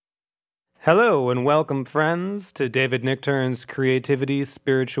Hello and welcome, friends, to David Nichtern's Creativity,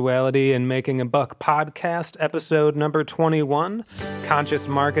 Spirituality, and Making a Buck podcast, episode number 21, Conscious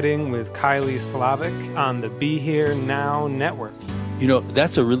Marketing with Kylie Slavik on the Be Here Now network. You know,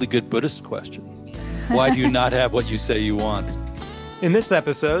 that's a really good Buddhist question. Why do you not have what you say you want? In this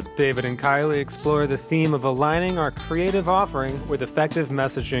episode, David and Kylie explore the theme of aligning our creative offering with effective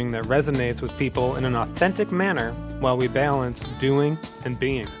messaging that resonates with people in an authentic manner while we balance doing and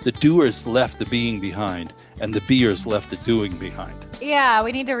being. The doers left the being behind, and the beers left the doing behind. Yeah,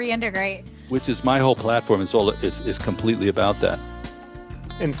 we need to reintegrate. Which is my whole platform is completely about that.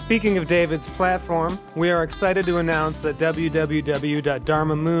 And speaking of David's platform, we are excited to announce that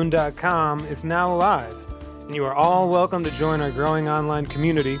www.dharmamoon.com is now live. And you are all welcome to join our growing online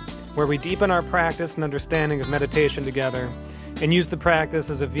community where we deepen our practice and understanding of meditation together and use the practice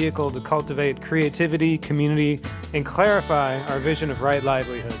as a vehicle to cultivate creativity, community, and clarify our vision of right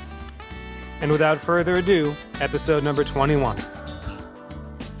livelihood. And without further ado, episode number 21.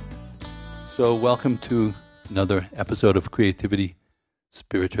 So welcome to another episode of Creativity,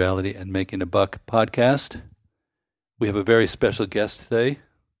 Spirituality, and Making a Buck podcast. We have a very special guest today,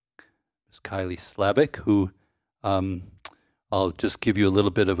 Ms. Kylie Slavik, who I'll just give you a little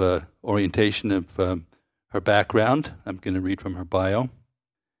bit of a orientation of her background. I'm going to read from her bio.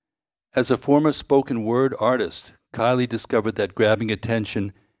 As a former spoken word artist, Kylie discovered that grabbing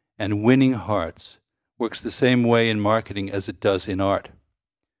attention and winning hearts works the same way in marketing as it does in art.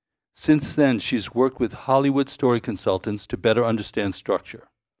 Since then, she's worked with Hollywood story consultants to better understand structure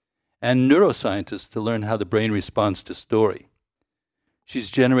and neuroscientists to learn how the brain responds to story.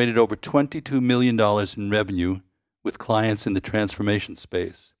 She's generated over $22 million in revenue with clients in the transformation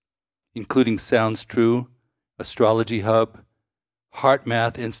space, including Sounds True, Astrology Hub, Heart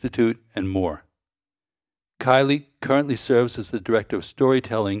Math Institute, and more. Kylie currently serves as the Director of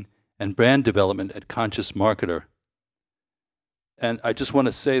Storytelling and Brand Development at Conscious Marketer. And I just want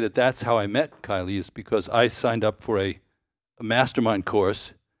to say that that's how I met Kylie, is because I signed up for a mastermind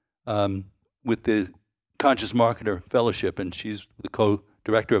course with the Conscious Marketer Fellowship, and she's the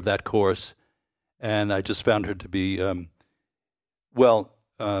co-director of that course. And I just found her to be, very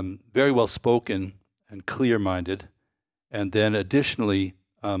well spoken and clear-minded. And then additionally,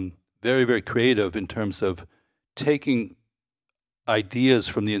 very, very creative in terms of taking ideas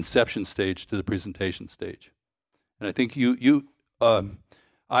from the inception stage to the presentation stage. And I think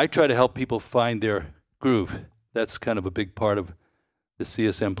I try to help people find their groove. That's kind of a big part of the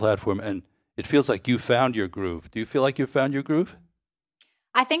CSM platform. And it feels like you found your groove. Do you feel like you found your groove?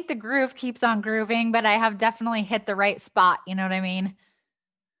 I think the groove keeps on grooving, but I have definitely hit the right spot. You know what I mean?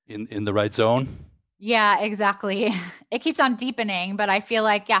 In the right zone? Yeah, exactly. It keeps on deepening, but I feel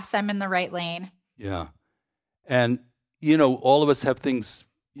like, yes, I'm in the right lane. Yeah. And, you know, all of us have things.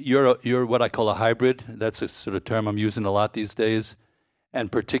 You're what I call a hybrid. That's a sort of term I'm using a lot these days.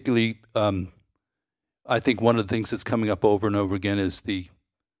 And particularly, I think one of the things that's coming up over and over again is the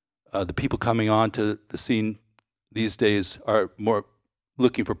people coming onto the scene these days are more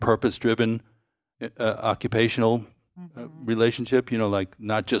looking for purpose-driven occupational relationship. You know, like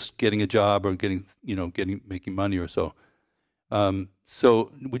not just getting a job or making money or so. So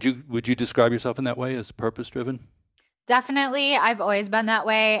would you describe yourself in that way, as purpose-driven? Definitely. I've always been that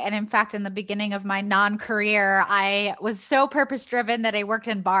way. And in fact, in the beginning of my non-career, I was so purpose-driven that I worked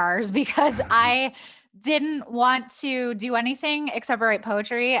in bars because I didn't want to do anything except for write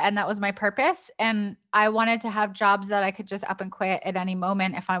poetry. And that was my purpose. And I wanted to have jobs that I could just up and quit at any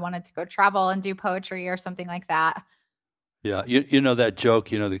moment if I wanted to go travel and do poetry or something like that. Yeah. You know that joke,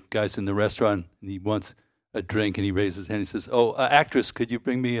 the guy's in the restaurant and he wants a drink and he raises his hand and he says, actress, could you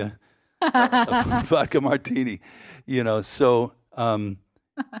bring me a vodka martini? So in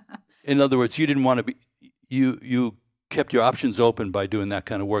other words, you didn't want to be, you kept your options open by doing that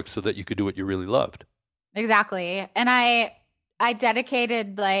kind of work so that you could do what you really loved. Exactly. And I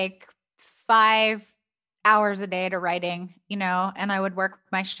dedicated like 5 hours a day to writing, and I would work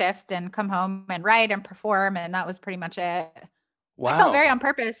my shift and come home and write and perform. And that was pretty much it. Wow. I felt very on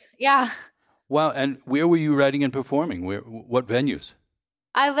purpose. Yeah. Wow. And where were you writing and performing? What venues?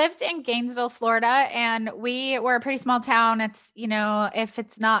 I lived in Gainesville, Florida, and we were a pretty small town. It's, if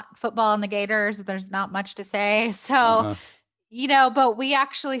it's not football and the Gators, there's not much to say. So, but we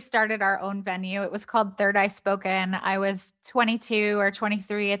actually started our own venue. It was called Third Eye Spoken. I was 22 or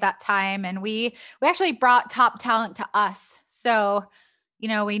 23 at that time. And we actually brought top talent to us. So,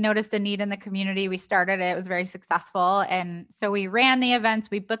 we noticed a need in the community. We started it. It was very successful. And so we ran the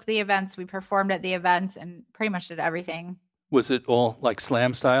events, we booked the events, we performed at the events, and pretty much did everything. Was it all like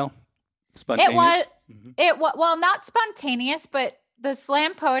slam style? Spontaneous? It was, well, not spontaneous, but the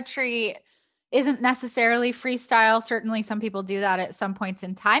slam poetry isn't necessarily freestyle. Certainly some people do that at some points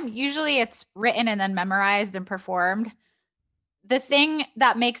in time. Usually it's written and then memorized and performed. The thing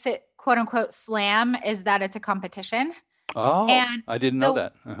that makes it quote unquote slam is that it's a competition. Oh, And I didn't know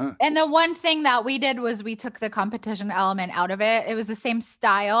that. Uh-huh. And the one thing that we did was we took the competition element out of it. It was the same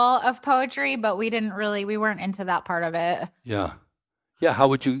style of poetry, but we weren't into that part of it. Yeah. Yeah. How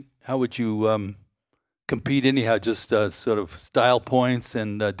would you compete anyhow? Just sort of style points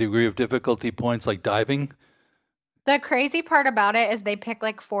and degree of difficulty points like diving? The crazy part about it is they pick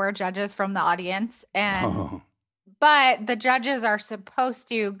like 4 judges from the audience but the judges are supposed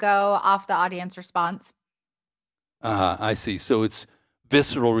to go off the audience response. I see. So it's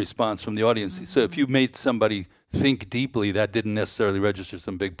visceral response from the audience. Mm-hmm. So if you made somebody think deeply, that didn't necessarily register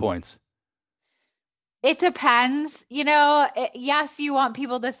some big points. It depends. Yes, you want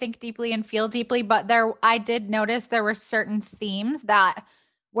people to think deeply and feel deeply, but I did notice there were certain themes that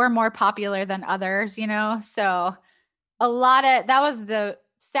were more popular than others, So that was the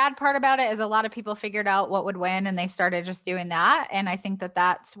sad part about it, is a lot of people figured out what would win and they started just doing that. And I think that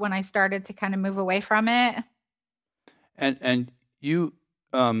that's when I started to kind of move away from it. And you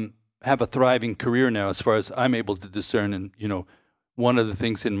have a thriving career now, as far as I'm able to discern. And one of the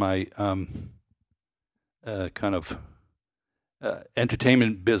things in my kind of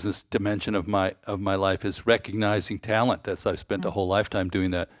entertainment business dimension of my life is recognizing talent. I've spent a whole lifetime doing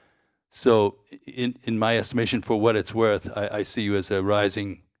that. So, in my estimation, for what it's worth, I see you as a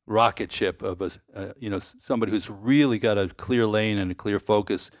rising rocket ship of somebody who's really got a clear lane and a clear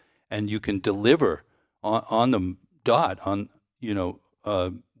focus, and you can deliver on the dot on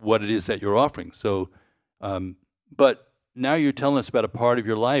what it is that you're offering. So, but now you're telling us about a part of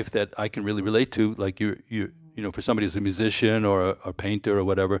your life that I can really relate to, like you for somebody who's a musician or a painter or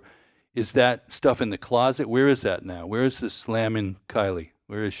whatever. Is that stuff in the closet? Where is that now? Where is this slamming Kylie?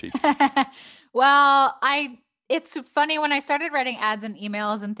 Where is she? Well, it's funny, when I started writing ads and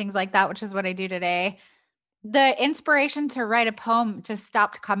emails and things like that, which is what I do today, the inspiration to write a poem just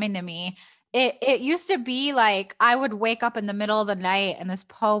stopped coming to me. It used to be like I would wake up in the middle of the night and this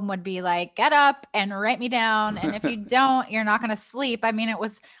poem would be like, get up and write me down. And if you don't, you're not going to sleep. I mean,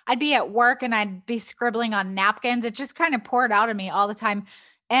 I'd be at work and I'd be scribbling on napkins. It just kind of poured out of me all the time.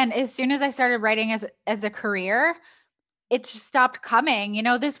 And as soon as I started writing as a career, it just stopped coming.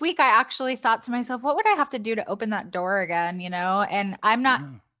 This week I actually thought to myself, what would I have to do to open that door again? And I'm not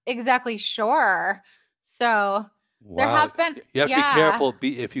exactly sure. So there have been, you have to be careful.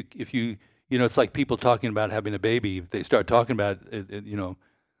 If you it's like people talking about having a baby. If they start talking about it,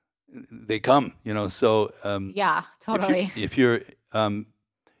 they come, so. Yeah, totally. If you're,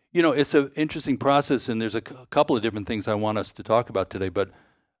 it's an interesting process, and there's a couple of different things I want us to talk about today, but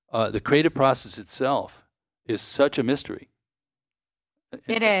the creative process itself is such a mystery.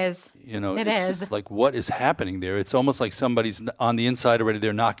 It is. It is. Just like, what is happening there? It's almost like somebody's on the inside already.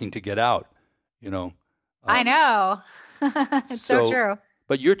 They're knocking to get out, I know. It's so true.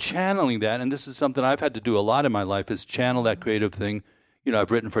 But you're channeling that, and this is something I've had to do a lot in my life, is channel that creative thing. I've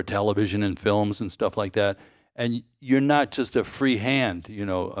written for television and films and stuff like that, and you're not just a free hand,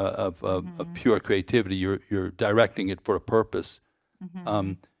 of pure creativity. You're directing it for a purpose.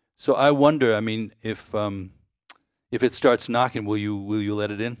 Mm-hmm. So I wonder, if it starts knocking, will you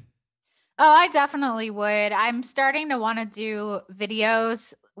let it in? Oh, I definitely would. I'm starting to want to do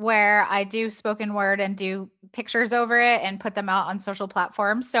videos where I do spoken word and do pictures over it and put them out on social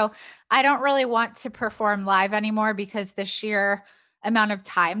platforms. So I don't really want to perform live anymore, because the sheer amount of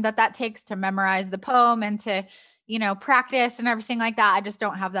time that takes to memorize the poem and to, practice and everything like that, I just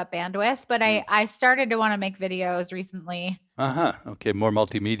don't have that bandwidth. But I started to want to make videos recently. Okay. More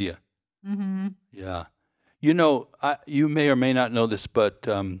multimedia. Mm-hmm. Yeah. You may or may not know this, but,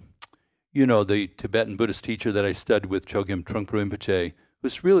 the Tibetan Buddhist teacher that I studied with, Chogyam Trungpa Rinpoche,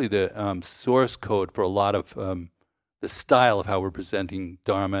 was really the source code for a lot of the style of how we're presenting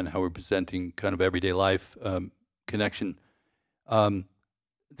Dharma and how we're presenting kind of everyday life connection.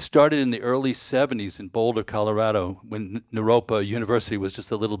 Started in the early 70s in Boulder, Colorado, when Naropa University was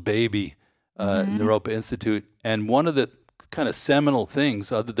just a little baby, Naropa Institute. And one of the kind of seminal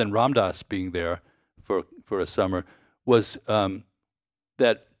things, other than Ram Dass being there for a summer, was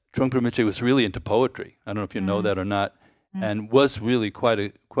that Trungpa Rinpoche was really into poetry. I don't know if you know that or not. And was really quite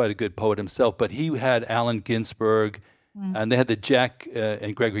a good poet himself. But he had Allen Ginsberg, and they had the Jack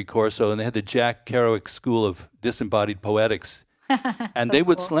and Gregory Corso, and they had the Jack Kerouac School of Disembodied Poetics. And they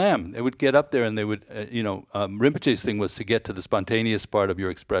would slam. They would get up there, and they would, Rinpoche's thing was to get to the spontaneous part of your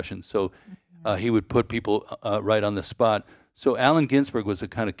expression. So he would put people right on the spot. So Allen Ginsberg was a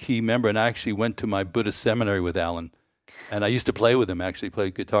kind of key member, and I actually went to my Buddhist seminary with Allen. And I used to play with him, actually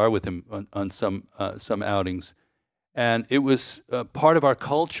play guitar with him on some outings. And it was part of our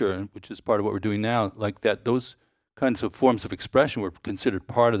culture, which is part of what we're doing now, like that those kinds of forms of expression were considered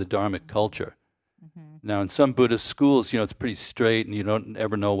part of the Dharmic culture. Mm-hmm. Now, in some Buddhist schools, it's pretty straight, and you don't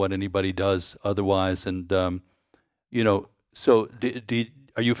ever know what anybody does otherwise. And, so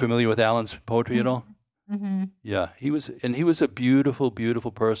are you familiar with Alan's poetry at all? Mm-hmm. Yeah, he was a beautiful,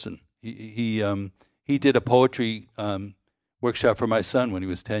 beautiful person. He did a poetry workshop for my son when he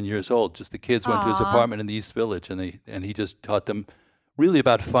was 10 years old. Just the kids went to his apartment in the East Village, and he just taught them really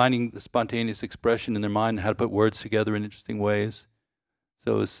about finding the spontaneous expression in their mind and how to put words together in interesting ways.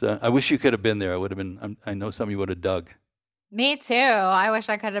 So I wish you could have been there. I would have been. I know some of you would have dug. Me too. I wish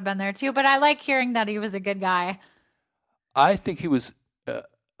I could have been there too. But I like hearing that he was a good guy. I think he was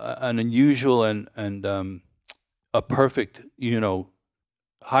an unusual and a perfect,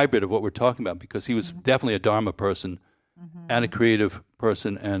 hybrid of what we're talking about, because he was mm-hmm. definitely a Dharma person mm-hmm. and a creative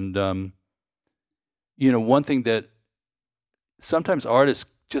person. And, one thing that sometimes artists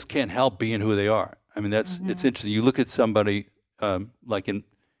just can't help being who they are. I mean, it's interesting. You look at somebody like in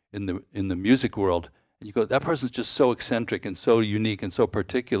the music world, and you go, that person's just so eccentric and so unique and so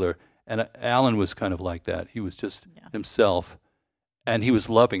particular. And Alan was kind of like that. He was just himself. And he was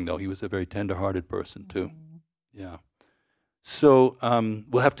loving, though. He was a very tender-hearted person, too. Mm-hmm. Yeah. So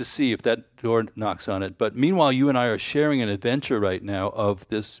we'll have to see if that door knocks on it. But meanwhile, you and I are sharing an adventure right now of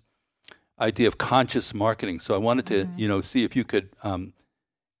this idea of conscious marketing. So I wanted to, see if you could, and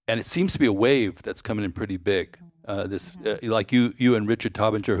it seems to be a wave that's coming in pretty big. Like you and Richard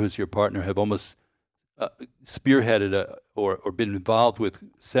Taubinger, who's your partner, have almost spearheaded or been involved with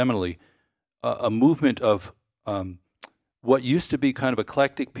seminally a movement of what used to be kind of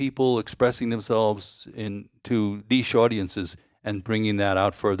eclectic people expressing themselves into niche audiences and bringing that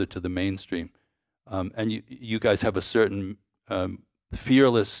out further to the mainstream. And you guys have a certain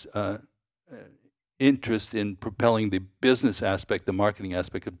fearless interest in propelling the business aspect, the marketing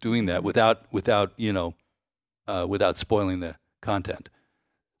aspect of doing that without spoiling the content.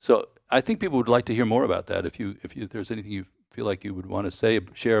 So I think people would like to hear more about that. If there's anything you feel like you would want to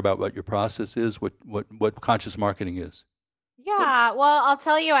share about what your process is, what conscious marketing is. Yeah, well, I'll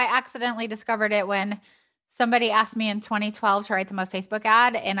tell you, I accidentally discovered it when somebody asked me in 2012 to write them a Facebook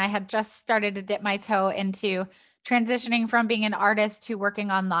ad, and I had just started to dip my toe into transitioning from being an artist to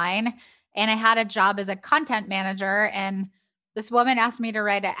working online, and I had a job as a content manager, and this woman asked me to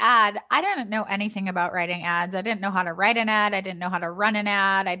write an ad. I didn't know anything about writing ads. I didn't know how to write an ad. I didn't know how to run an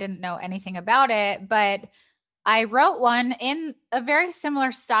ad. I didn't know anything about it, but I wrote one in a very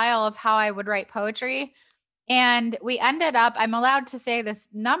similar style of how I would write poetry. And we ended up, I'm allowed to say this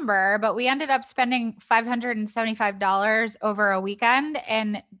number, but we ended up spending $575 over a weekend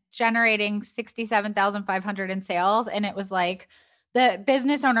and generating $67,500 in sales. And it was like, the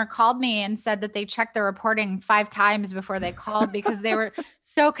business owner called me and said that they checked the reporting 5 times before they called because they were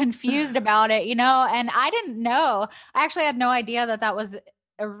so confused about it, and I didn't know. I actually had no idea that was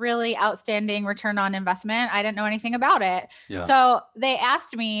a really outstanding return on investment. I didn't know anything about it. Yeah. So they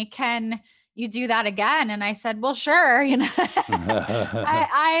asked me, can you do that again? And I said, well, sure.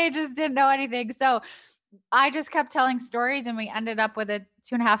 I just didn't know anything. So I just kept telling stories, and we ended up with a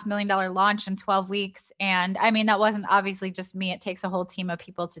 $2.5 million launch in 12 weeks. And I mean, that wasn't obviously just me. It takes a whole team of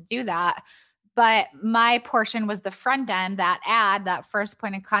people to do that. But my portion was the front end, that ad, that first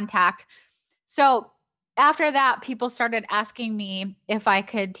point of contact. So after that, people started asking me if I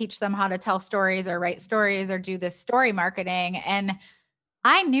could teach them how to tell stories or write stories or do this story marketing. And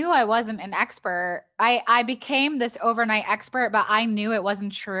I knew I wasn't an expert. I became this overnight expert, but I knew it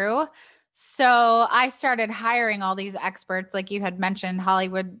wasn't true. So I started hiring all these experts, like you had mentioned,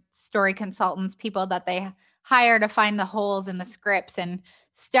 Hollywood story consultants, people that they hire to find the holes in the scripts and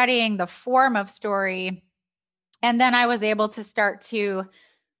studying the form of story. And then I was able to start to,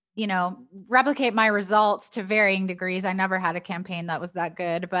 replicate my results to varying degrees. I never had a campaign that was that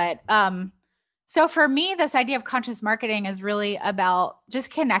good, but so for me, this idea of conscious marketing is really about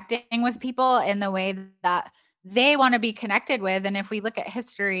just connecting with people in the way that they want to be connected with. And if we look at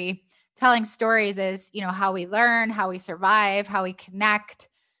history, telling stories is, how we learn, how we survive, how we connect,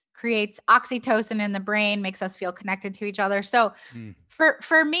 creates oxytocin in the brain, makes us feel connected to each other. So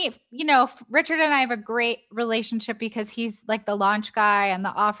for me, Richard and I have a great relationship because he's like the launch guy and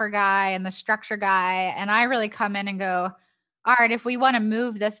the offer guy and the structure guy. And I really come in and go, all right, if we want to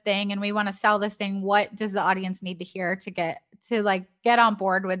move this thing and we want to sell this thing, what does the audience need to hear to get on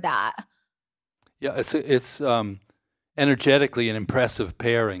board with that? Yeah, it's energetically an impressive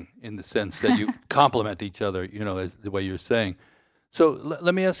pairing in the sense that you complement each other, as the way you're saying. So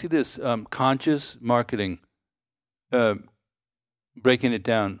let me ask you this, conscious marketing, breaking it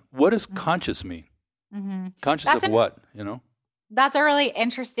down, what does conscious mean? Mm-hmm. Conscious of what, That's a really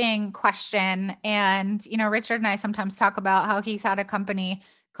interesting question. And, Richard and I sometimes talk about how he's had a company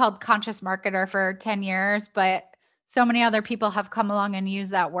called Conscious Marketer for 10 years, but so many other people have come along and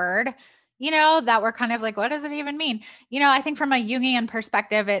used that word, that we're kind of like, what does it even mean? I think from a Jungian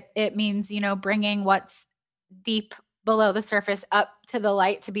perspective, it means, bringing what's deep below the surface up to the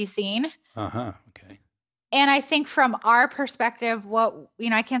light to be seen. Okay. And I think from our perspective,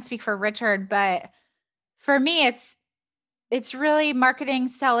 I can't speak for Richard, but for me, it's really marketing,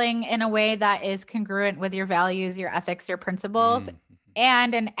 selling in a way that is congruent with your values, your ethics, your principles. Mm-hmm.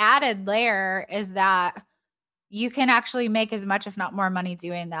 And an added layer is that you can actually make as much, if not more money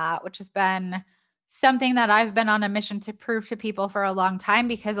doing that, which has been something that I've been on a mission to prove to people for a long time,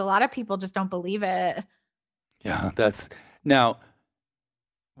 because a lot of people just don't believe it. Yeah, now,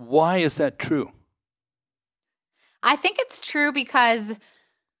 why is that true? I think it's true because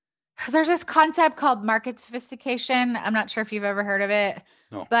there's this concept called market sophistication. I'm not sure if you've ever heard of it,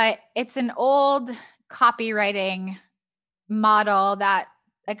 No. But it's an old copywriting model that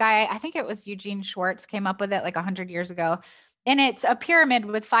a guy, I think it was Eugene Schwartz, came up with it like 100 years ago. And it's a pyramid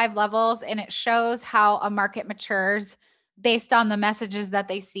with 5 levels, and it shows how a market matures based on the messages that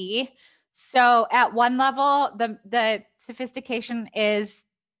they see. So at one level, the sophistication is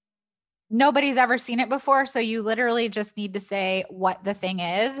nobody's ever seen it before. So you literally just need to say what the thing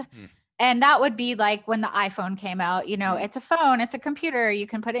is. And that would be like when the iPhone came out, it's a phone, it's a computer, you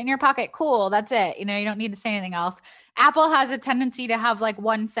can put it in your pocket. Cool. That's it. You don't need to say anything else. Apple has a tendency to have like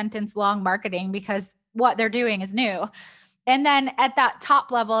 1 sentence long marketing because what they're doing is new. And then at that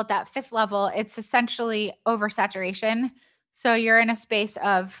top level, at that 5th level, it's essentially oversaturation. So you're in a space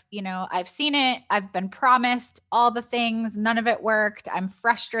of, I've seen it, I've been promised all the things, none of it worked. I'm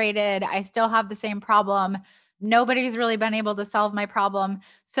frustrated. I still have the same problem. Nobody's really been able to solve my problem.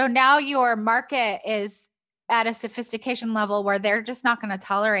 So now your market is at a sophistication level where they're just not going to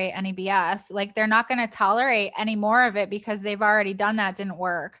tolerate any BS. Like they're not going to tolerate any more of it because they've already done that, didn't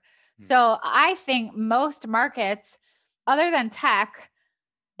work. So I think most markets, other than tech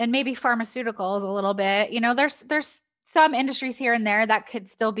and maybe pharmaceuticals a little bit, there's some industries here and there that could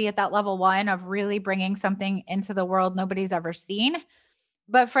still be at that level 1 of really bringing something into the world nobody's ever seen.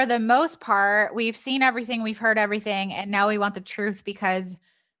 But for the most part, we've seen everything, we've heard everything, and now we want the truth because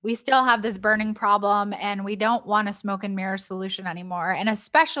we still have this burning problem and we don't want a smoke and mirror solution anymore. And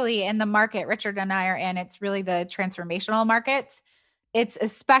especially in the market Richard and I are in, it's really the transformational markets. It's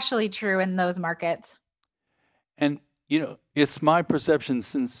especially true in those markets. And, it's my perception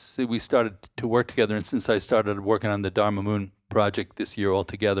since we started to work together and since I started working on the Dharma Moon project this year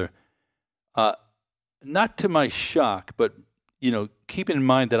altogether, not to my shock, but keep in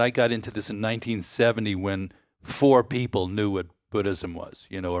mind that I got into this in 1970 when 4 people knew what Buddhism was,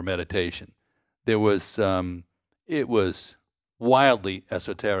 or meditation. There was, it was wildly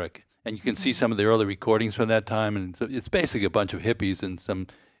esoteric. And you can see some of the early recordings from that time. And so it's basically a bunch of hippies and some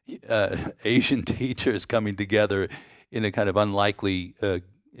Asian teachers coming together in a kind of unlikely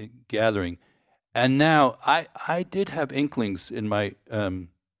gathering. And now I did have inklings in my,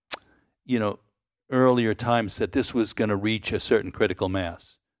 earlier times that this was going to reach a certain critical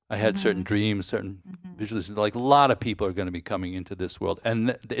mass. I had certain dreams, certain visualizations. Like a lot of people are going to be coming into this world.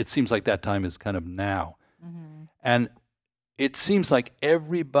 And it seems like that time is kind of now. And it seems like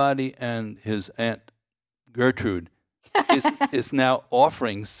everybody and his Aunt Gertrude is now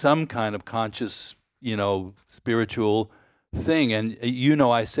offering some kind of conscious, spiritual thing. And,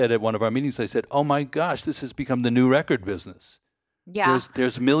 I said at one of our meetings, I said, oh my gosh, this has become the new record business. Yeah.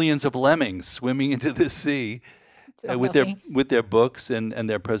 There's millions of lemmings swimming into the sea with their books and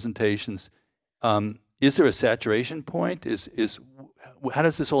their presentations. Is there a saturation point? How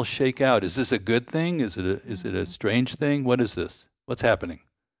does this all shake out? Is this a good thing? Is it a strange thing? What is this? What's happening?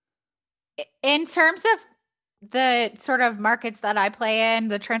 In terms of the sort of markets that I play in,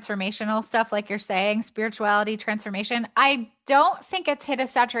 the transformational stuff, like you're saying, spirituality, transformation, I don't think it's hit a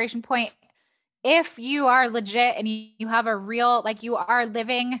saturation point. If you are legit and you have a real, like you are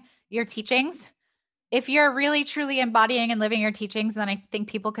living your teachings, if you're really truly embodying and living your teachings, then I think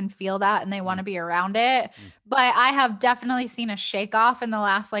people can feel that and they want to be around it. But I have definitely seen a shake off in the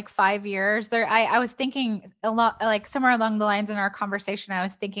last 5 years. I was thinking a lot, like somewhere along the lines in our conversation, I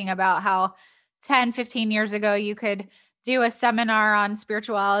was thinking about how 10, 15 years ago, you could do a seminar on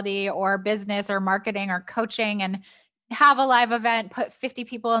spirituality or business or marketing or coaching and have a live event, put 50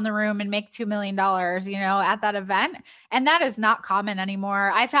 people in the room and make $2 million, at that event. And that is not common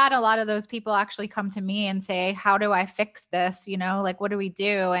anymore. I've had a lot of those people actually come to me and say, how do I fix this? What do we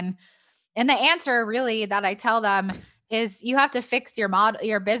do? And And the answer really that I tell them is you have to fix your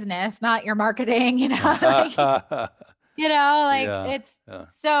business, not your marketing, Yeah. it's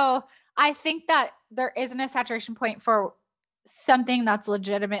so I think that there isn't a saturation point for something that's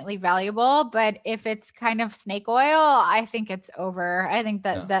legitimately valuable, but if it's kind of snake oil, I think it's over. I think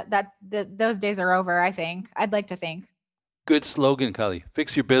that those days are over. I think I'd like to think. Good slogan, Kylie.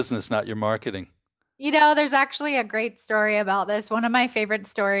 Fix your business, not your marketing. There's actually a great story about this. One of my favorite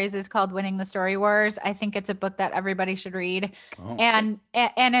stories is called Winning the Story Wars. I think it's a book that everybody should read. Oh. And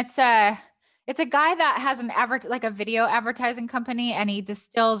it's a guy that has like a video advertising company, and he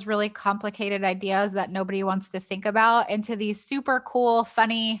distills really complicated ideas that nobody wants to think about into these super cool,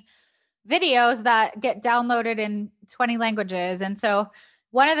 funny videos that get downloaded in 20 languages. And so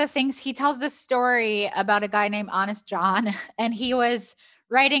one of the things he tells this story about a guy named Honest John, and he was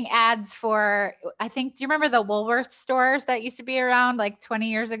writing ads for, I think, do you remember the Woolworth stores that used to be around like 20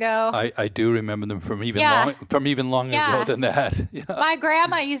 years ago? I do remember them from even longer ago than that. Yeah. My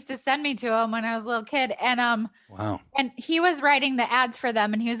grandma used to send me to them when I was a little kid. And wow. And he was writing the ads for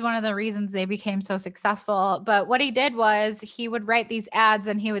them, and he was one of the reasons they became so successful. But what he did was he would write these ads,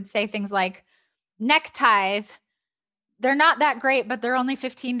 and he would say things like, neckties, they're not that great, but they're only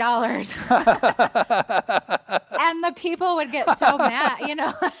 $15. And the people would get so mad,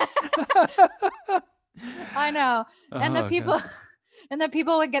 I know. And the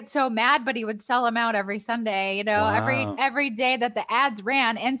people would get so mad, but he would sell them out every Sunday, Wow. every day that the ads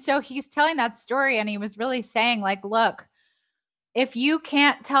ran. And so he's telling that story, and he was really saying, like, look, if you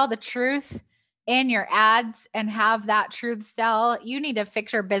can't tell the truth in your ads and have that truth sell, you need to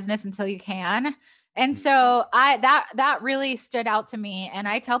fix your business until you can. And so that really stood out to me. And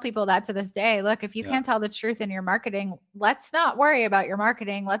I tell people that to this day. Look, if you can't tell the truth in your marketing, let's not worry about your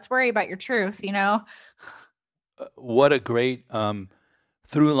marketing. Let's worry about your truth, What a great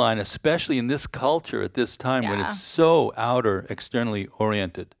through line, especially in this culture at this time when it's so outer, externally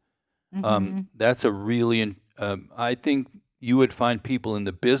oriented. Mm-hmm. That's a really, I think you would find people in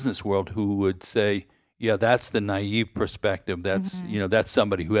the business world who would say, yeah, that's the naive perspective. That's that's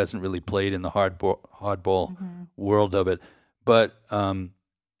somebody who hasn't really played in the hardball world of it. But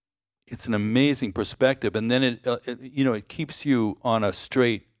it's an amazing perspective, and then it keeps you on a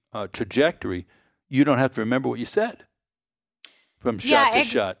straight trajectory. You don't have to remember what you said from shot to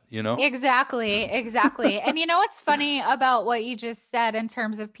shot. Exactly. And what's funny about what you just said in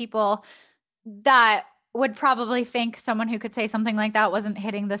terms of people that would probably think someone who could say something like that wasn't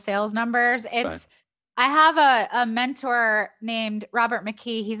hitting the sales numbers? It's I have a mentor named Robert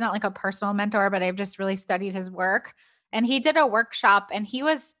McKee. He's not like a personal mentor, but I've just really studied his work. And he did a workshop, and he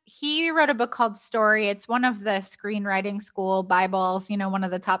wrote a book called Story. It's one of the screenwriting school Bibles, one of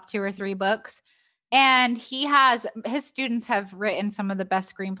the top 2 or 3 books. And his students have written some of the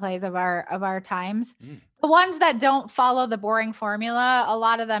best screenplays of our times. The ones that don't follow the boring formula, a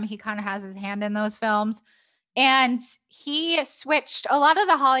lot of them, he kind of has his hand in those films. And a lot of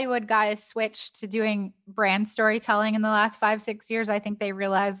the Hollywood guys switched to doing brand storytelling in the last 5-6 years. I think they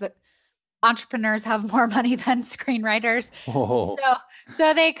realized that entrepreneurs have more money than screenwriters. Oh.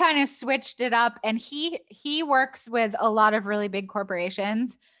 So they kind of switched it up, and he works with a lot of really big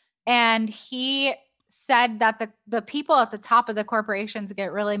corporations. And he said that the people at the top of the corporations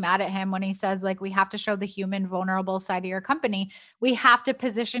get really mad at him when he says, like, we have to show the human vulnerable side of your company. We have to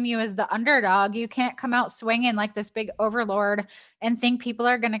position you as the underdog. You can't come out swinging like this big overlord and think people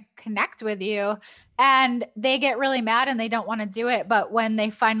are going to connect with you. And they get really mad and they don't want to do it. But when they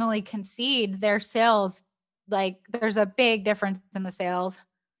finally concede, their sales, like, there's a big difference in the sales.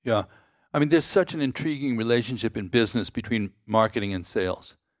 Yeah. I mean, there's such an intriguing relationship in business between marketing and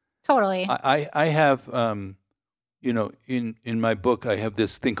sales. Totally. I have, in my book, I have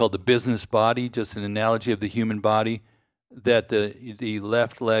this thing called the business body, just an analogy of the human body, that the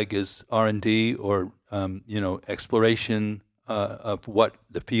left leg is R&D or, exploration of what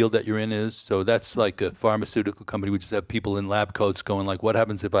the field that you're in is. So that's like a pharmaceutical company. We just have people in lab coats going like, what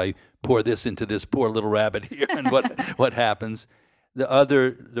happens if I pour this into this poor little rabbit here? And what happens?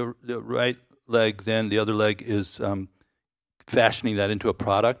 The right leg, then the other leg is fashioning that into a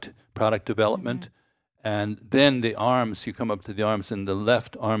product development. And then the arms, you come up to the arms, and the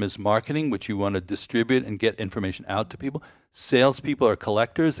left arm is marketing, which you want to distribute and get information out to people. Salespeople are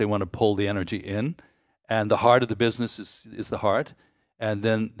collectors. They want to pull the energy in. And the heart of the business is the heart. And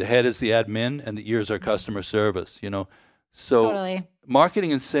then the head is the admin, and the ears are customer service, So totally.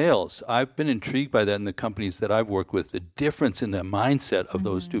 Marketing and sales, I've been intrigued by that in the companies that I've worked with, the difference in the mindset of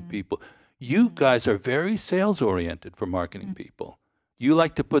those two people. You guys are very sales-oriented for marketing people. You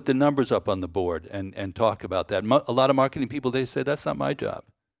like to put the numbers up on the board and talk about that. A lot of marketing people, they say, that's not my job.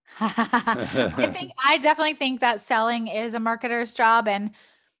 I definitely think that selling is a marketer's job. And,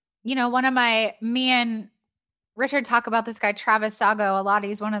 me and Richard talk about this guy, Travis Sago, a lot.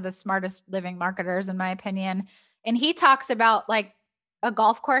 He's one of the smartest living marketers, in my opinion. And he talks about like a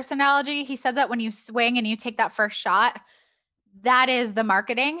golf course analogy. He said that when you swing and you take that first shot, that is the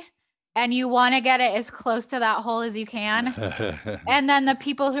marketing. And you want to get it as close to that hole as you can. And then the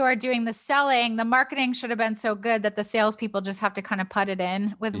people who are doing the selling, the marketing should have been so good that the salespeople just have to kind of put it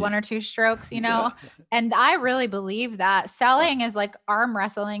in with one or two strokes, And I really believe that selling is like arm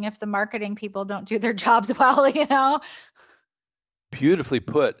wrestling if the marketing people don't do their jobs well. Beautifully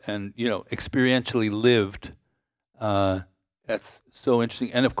put and, experientially lived. That's so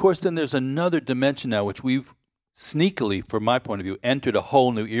interesting. And of course, then there's another dimension now, which we've sneakily, from my point of view, entered a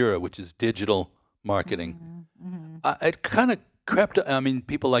whole new era, which is digital marketing. It kind of crept. I mean,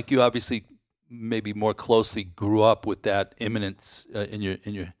 people like you obviously maybe more closely grew up with that imminence in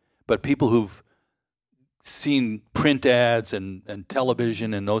your. But people who've seen print ads and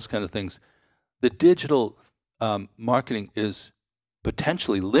television and those kind of things, the digital marketing is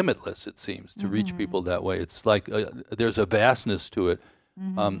potentially limitless. It seems to reach people that way. It's like there's a vastness to it.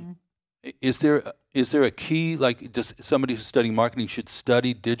 Is there a key, like does somebody who's studying marketing should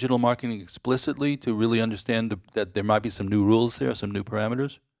study digital marketing explicitly to really understand that there might be some new rules there, some new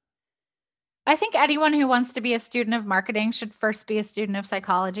parameters? I think anyone who wants to be a student of marketing should first be a student of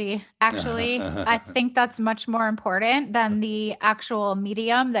psychology. Actually, I think that's much more important than the actual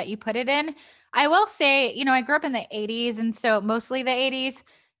medium that you put it in. I will say, I grew up in the 80s, and so mostly the 80s.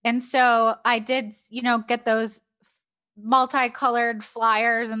 And so I did, get those multicolored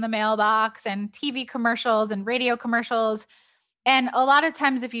flyers in the mailbox and TV commercials and radio commercials. And a lot of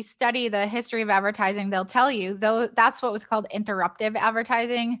times, if you study the history of advertising, they'll tell you, though, that's what was called interruptive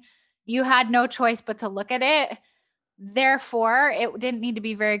advertising. You had no choice but to look at it. Therefore, it didn't need to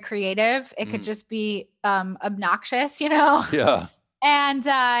be very creative. It could just be obnoxious, Yeah. And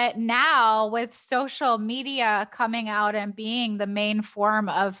now with social media coming out and being the main form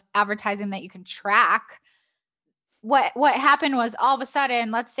of advertising that you can track, what happened was all of a sudden,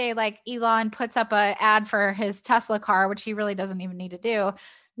 let's say like Elon puts up an ad for his Tesla car, which he really doesn't even need to do.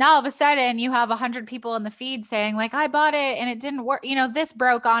 Now all of a sudden you have 100 people in the feed saying like, I bought it and it didn't work. This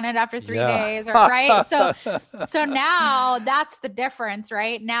broke on it after 3 days, or right. So now that's the difference,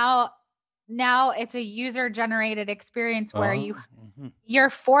 right? Now it's a user generated experience where you're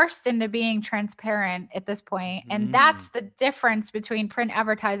forced into being transparent at this point. And that's the difference between print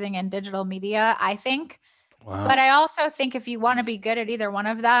advertising and digital media, I think. Wow. But I also think if you want to be good at either one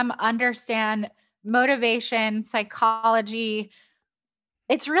of them, understand motivation, psychology.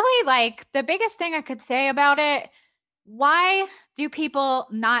 It's really like the biggest thing I could say about it. Why do people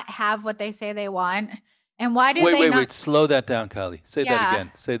not have what they say they want? And why do they not? Wait, slow that down, Kylie. Say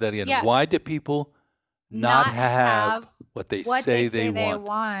that again. Yeah. Why do people not have what they say they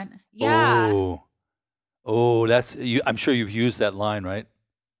want? Yeah. Oh, that's you. I'm sure you've used that line, right?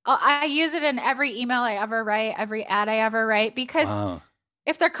 Oh, I use it in every email I ever write, every ad I ever write, because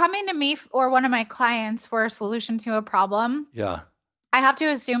if they're coming to me or one of my clients for a solution to a problem, I have to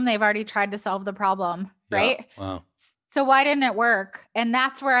assume they've already tried to solve the problem, right? Wow. So why didn't it work? And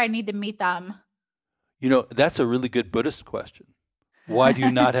that's where I need to meet them. That's a really good Buddhist question. Why do you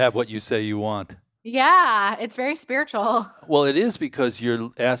not have what you say you want? Yeah, it's very spiritual. Well, it is because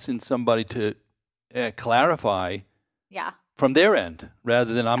you're asking somebody to clarify from their end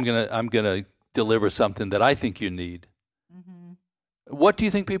rather than I'm gonna deliver something that I think you need. What do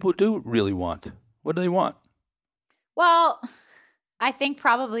you think people do really want? What do they want? Well, I think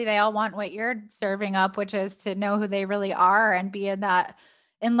probably they all want what you're serving up, which is to know who they really are and be in that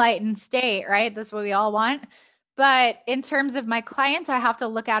enlightened state, right? That's what we all want. But in terms of my clients, I have to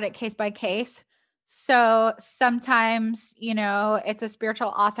look at it case by case. So sometimes, it's a spiritual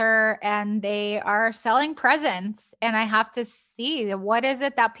author and they are selling presents, and I have to see what is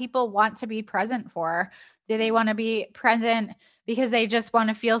it that people want to be present for? Do they want to be present because they just want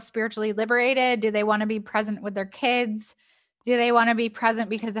to feel spiritually liberated? Do they want to be present with their kids? Do they want to be present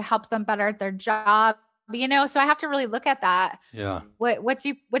because it helps them better at their job? So I have to really look at that. Yeah. What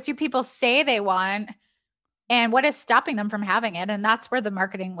do people say they want, and what is stopping them from having it? And that's where the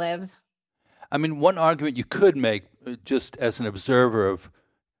marketing lives. I mean, one argument you could make just as an observer of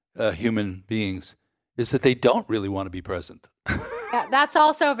human beings is that they don't really want to be present. That's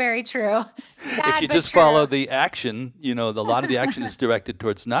also very true. If you just follow the action, a lot of the action is directed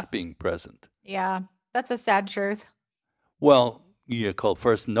towards not being present. Yeah, that's a sad truth. Well, called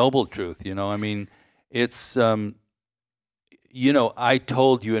first noble truth, I mean, it's, I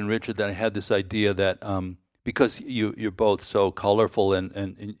told you and Richard that I had this idea that because you're both so colorful and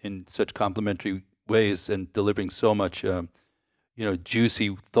in such complementary ways and delivering so much,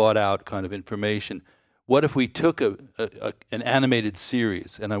 juicy, thought out kind of information. What if we took an animated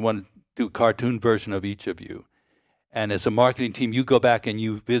series, and I want to do a cartoon version of each of you, and as a marketing team, you go back and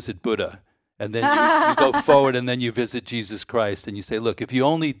you visit Buddha, and then you go forward, and then you visit Jesus Christ, and you say, look, if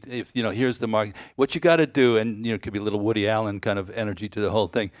here's the market, what you got to do, and it could be a little Woody Allen kind of energy to the whole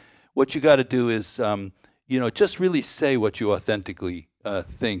thing. What you got to do is, just really say what you authentically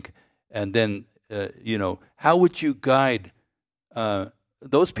think, and then, how would you guide?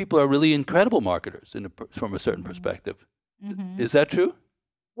 Those people are really incredible marketers from a certain perspective. Mm-hmm. Is that true?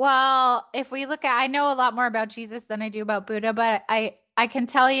 Well, if we look at, I know a lot more about Jesus than I do about Buddha, but I can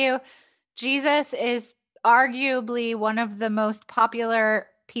tell you, Jesus is arguably one of the most popular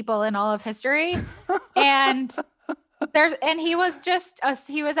people in all of history. And he was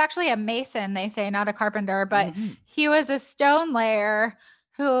he was actually a mason, they say, not a carpenter, but mm-hmm. he was a stone layer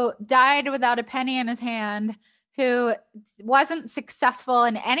who died without a penny in his hand, who wasn't successful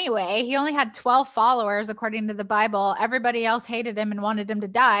in any way. He only had 12 followers, according to the Bible. Everybody else hated him and wanted him to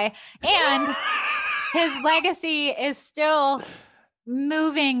die. And his legacy is still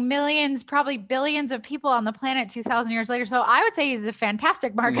moving millions, probably billions of people on the planet 2,000 years later. So I would say he's a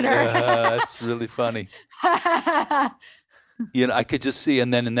fantastic marketer. Yeah, that's really funny. I could just see,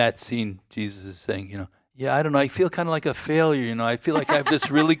 and then in that scene, Jesus is saying, yeah, I don't know. I feel kind of like a failure. I feel like I have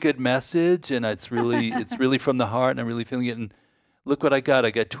this really good message, and it's really from the heart, and I'm really feeling it. And look what I got.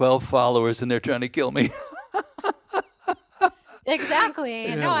 I got 12 followers, and they're trying to kill me. Exactly.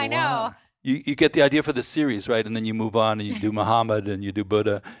 Yeah, no, I know. You get the idea for the series, right? And then you move on, and you do Muhammad, and you do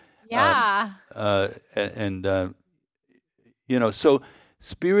Buddha. Yeah. So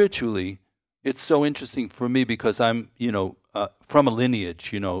spiritually, it's so interesting for me because I'm, from a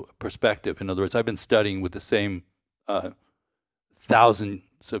lineage, perspective. In other words, I've been studying with the same thousands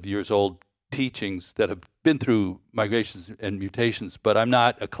of years old teachings that have been through migrations and mutations, but I'm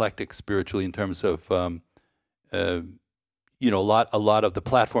not eclectic spiritually in terms of, a lot of the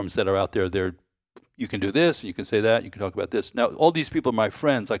platforms that are out there, you can do this, and you can say that, you can talk about this. Now, all these people are my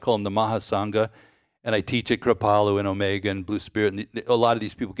friends. I call them the Mahasangha, and I teach at Kripalu and Omega and Blue Spirit. And a lot of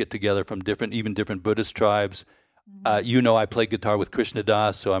these people get together from different Buddhist tribes. I play guitar with Krishna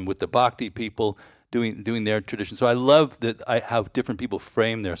Das, so I'm with the Bhakti people doing their tradition. So I love that how different people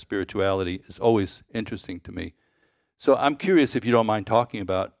frame their spirituality is always interesting to me. So I'm curious if you don't mind talking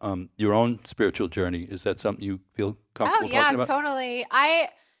about your own spiritual journey. Is that something you feel comfortable talking about? Oh, yeah, totally.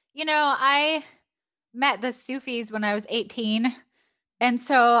 I met the Sufis when I was 18. And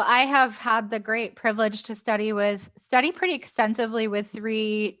so I have had the great privilege to study pretty extensively with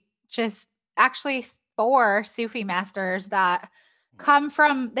four Sufi masters that come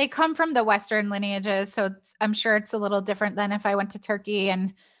from the Western lineages. So I'm sure it's a little different than if I went to Turkey,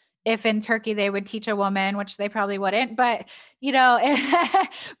 and if in Turkey they would teach a woman, which they probably wouldn't, but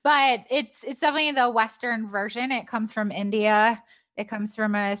but it's definitely the Western version. It comes from India. It comes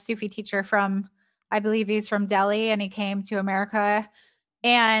from a Sufi teacher I believe he's from Delhi, and he came to America.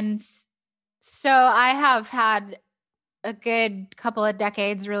 And so I have had a good couple of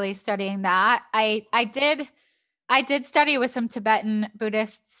decades really studying that. I did study with some Tibetan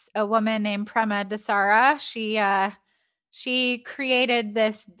Buddhists, a woman named Prema Dasara. She created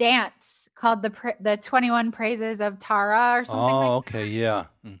this dance called the 21 Praises of Tara or something. Oh, okay, yeah.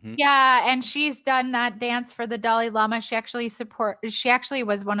 Mm-hmm. Yeah, and she's done that dance for the Dalai Lama. She actually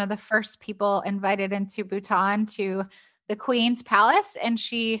was one of the first people invited into Bhutan to the Queen's Palace, and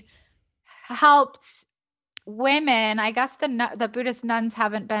she helped women. I guess the Buddhist nuns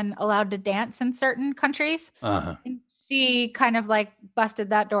haven't been allowed to dance in certain countries. Uh-huh. And she kind of like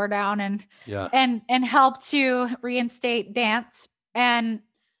busted that door down and helped to reinstate dance. And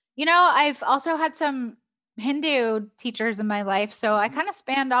I've also had some Hindu teachers in my life, so I kind of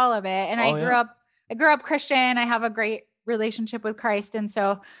spanned all of it. And I grew up Christian. I have a great relationship with Christ, and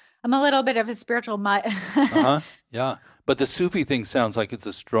so I'm a little bit of a spiritual mutt. Yeah. But the Sufi thing sounds like it's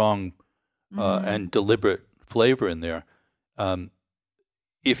a strong and deliberate flavor in there.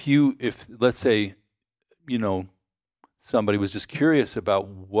 If let's say, somebody was just curious about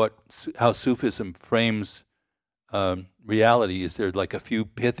how Sufism frames reality, is there like a few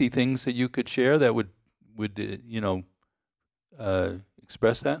pithy things that you could share that would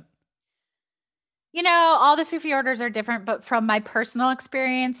express that? All the Sufi orders are different, but from my personal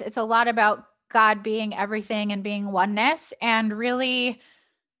experience, it's a lot about God being everything and being oneness, and really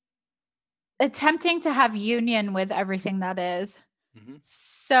attempting to have union with everything that is.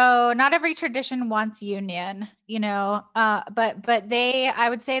 So not every tradition wants union, but I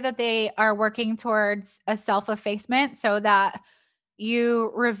would say that they are working towards a self-effacement so that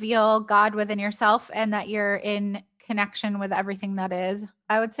you reveal God within yourself and that you're in connection with everything that is.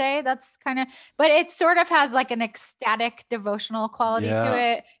 I would say that's but it sort of has like an ecstatic devotional quality to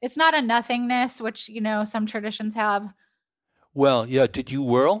it. It's not a nothingness, which, some traditions have. Well, yeah. Did you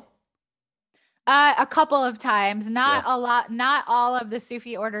whirl? A couple of times, not a lot. Not all of the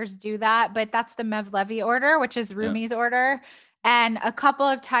Sufi orders do that, but that's the Mevlevi order, which is Rumi's order. And a couple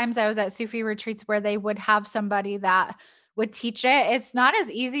of times I was at Sufi retreats where they would have somebody that would teach it. It's not as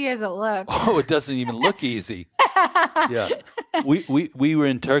easy as it looks. Oh, it doesn't even look easy. Yeah, we were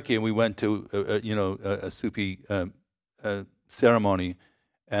in Turkey and we went to a Sufi ceremony,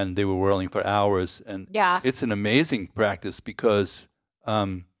 and they were whirling for hours, and it's an amazing practice because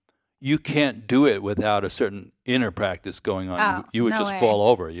you can't do it without a certain inner practice going on. You would just fall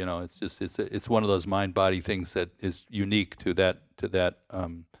over. It's just it's one of those mind body things that is unique to that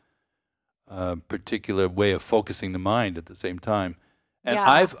particular way of focusing the mind at the same time. And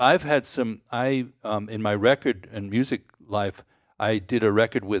I've had some in my record and music life, I did a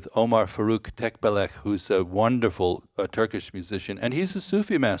record with Omar Faruk Tekbelek, who's a wonderful Turkish musician, and he's a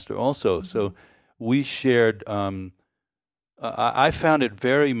Sufi master also. Mm-hmm. So we shared. I found it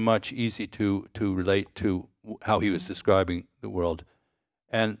very much easy to relate to how he was describing the world.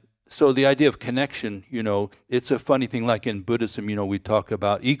 And so the idea of connection, it's a funny thing. Like in Buddhism, we talk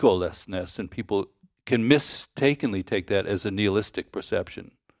about egolessness, and people can mistakenly take that as a nihilistic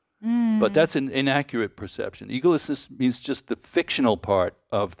perception. But that's an inaccurate perception. Egolessness means just the fictional part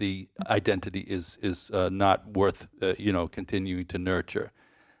of the identity is not worth continuing to nurture.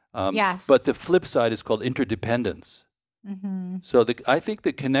 Yes. But the flip side is called interdependence. Mm-hmm. So I think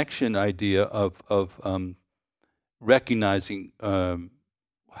the connection idea of recognizing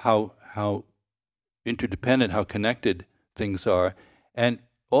how interdependent, how connected things are, and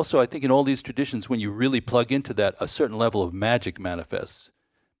also I think in all these traditions, when you really plug into that, a certain level of magic manifests.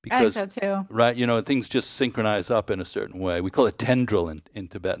 Because, I think so too. Right, things just synchronize up in a certain way. We call it tendril in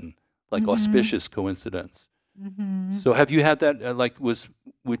Tibetan, like auspicious coincidence. Mm-hmm. So have you had that,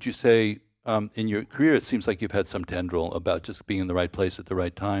 would you say, in your career, it seems like you've had some tendril about just being in the right place at the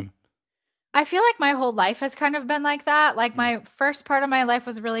right time? I feel like my whole life has kind of been like that. Like my first part of my life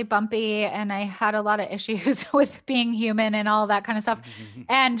was really bumpy and I had a lot of issues with being human and all that kind of stuff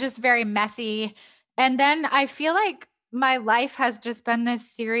and just very messy. And then I feel like my life has just been this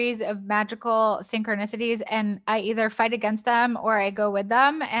series of magical synchronicities, and I either fight against them or I go with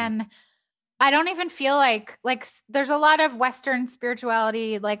them. And I don't even feel like there's a lot of Western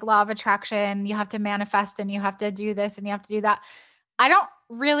spirituality, like law of attraction. You have to manifest and you have to do this and you have to do that. I don't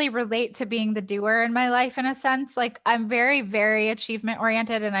really relate to being the doer in my life in a sense. Like I'm very, very achievement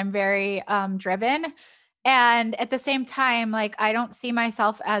oriented and I'm very driven. And at the same time, like I don't see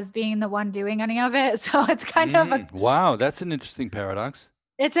myself as being the one doing any of it. So it's kind of wow, that's an interesting paradox.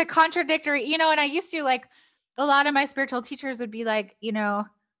 It's a contradictory, and I used to like a lot of my spiritual teachers would be like,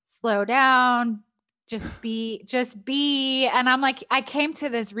 slow down, just be. And I'm like, I came to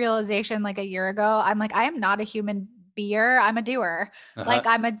this realization like a year ago. I'm like, I am not a human beer. I'm a doer. Like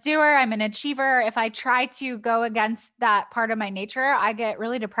I'm a doer. I'm an achiever. If I try to go against that part of my nature, I get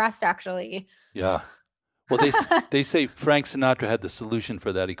really depressed actually. Yeah. Well, they say Frank Sinatra had the solution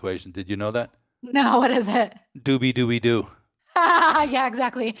for that equation. Did you know that? No, what is it? Doobie doobie doo. Yeah,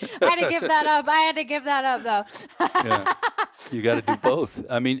 exactly. I had to give that up though. Yeah. You got to do both.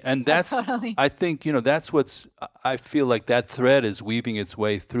 I mean, and that's totally. I think, I feel like that thread is weaving its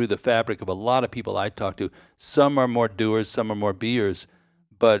way through the fabric of a lot of people I talk to. Some are more doers, some are more beers,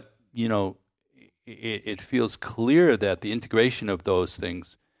 but, it feels clear that the integration of those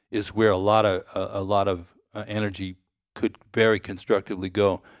things is where a lot of energy could very constructively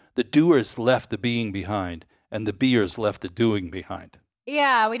go. The doers left the being behind, and the beers left the doing behind.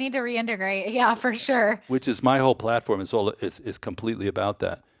 Yeah, we need to reintegrate. Yeah, for sure. Which is my whole platform is completely about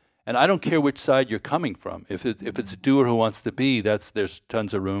that. And I don't care which side you're coming from. If it's a doer who wants to be, there's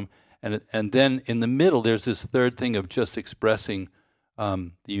tons of room. And then in the middle, there's this third thing of just expressing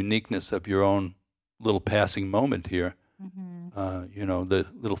the uniqueness of your own little passing moment here. Mm-hmm. The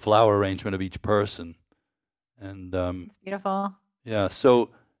little flower arrangement of each person. And it's beautiful. Yeah. So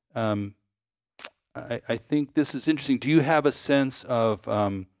I think this is interesting. Do you have a sense of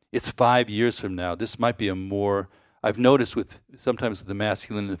it's 5 years from now? This might be I've noticed sometimes with the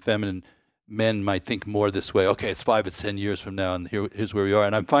masculine and the feminine, men might think more this way. Okay, it's 5, it's 10 years from now, and here's where we are.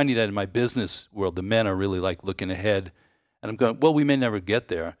 And I'm finding that in my business world, the men are really like looking ahead. And I'm going, well, we may never get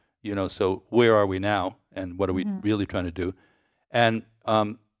there, so where are we now? And what are we really trying to do? And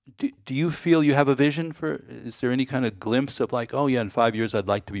do you feel you have a vision is there any kind of glimpse of like, oh yeah, in 5 years I'd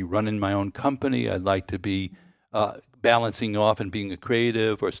like to be running my own company, I'd like to be balancing off and being a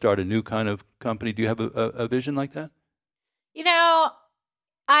creative or start a new kind of company? Do you have a vision like that?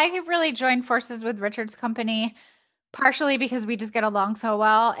 I really joined forces with Richard's company partially because we just get along so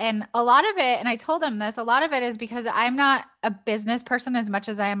well. And a lot of it, and I told him this, a lot of it is because I'm not a business person as much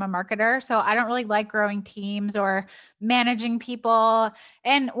as I am a marketer. So I don't really like growing teams or managing people.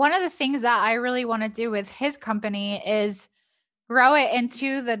 And one of the things that I really want to do with his company is grow it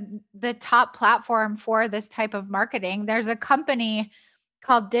into the top platform for this type of marketing. There's a company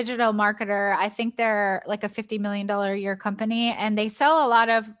called Digital Marketer. I think they're like a $50 million a year company. And they sell a lot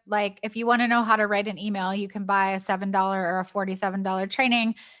of like, if you want to know how to write an email, you can buy a $7 or a $47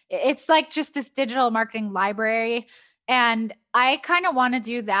 training. It's like just this digital marketing library. And I kind of want to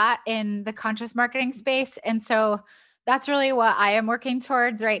do that in the conscious marketing space. And so that's really what I am working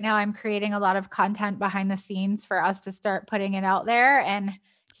towards right now. I'm creating a lot of content behind the scenes for us to start putting it out there. And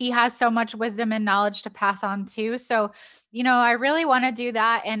he has so much wisdom and knowledge to pass on too. So I really want to do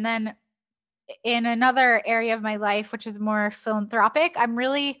that. And then in another area of my life, which is more philanthropic, I'm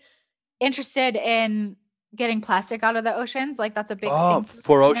really interested in getting plastic out of the oceans. Like that's a big thing.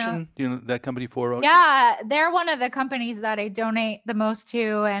 For Ocean, that company For Ocean? Yeah, they're one of the companies that I donate the most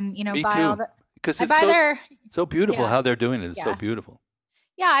to and, Me buy too. all the... Because it's so beautiful how they're doing it. It's so beautiful.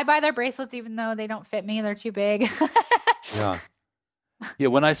 Yeah, I buy their bracelets even though they don't fit me. They're too big. Yeah. Yeah,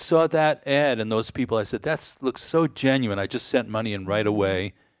 when I saw that ad and those people, I said, that looks so genuine. I just sent money in right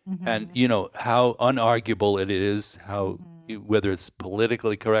away. Mm-hmm. And, how unarguable it is, how whether it's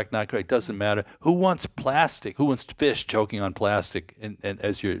politically correct, not correct, doesn't matter. Who wants plastic? Who wants fish choking on plastic and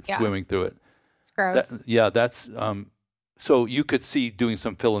as you're swimming through it? It's gross. That's so you could see doing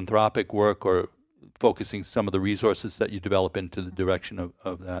some philanthropic work or focusing some of the resources that you develop into the direction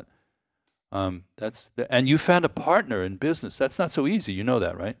of that. And you found a partner in business. That's not so easy. You know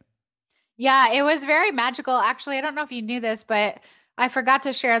that, right? Yeah, it was very magical. Actually, I don't know if you knew this, but I forgot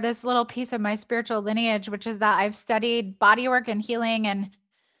to share this little piece of my spiritual lineage, which is that I've studied bodywork and healing and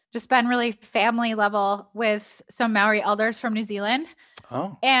just been really family level with some Maori elders from New Zealand.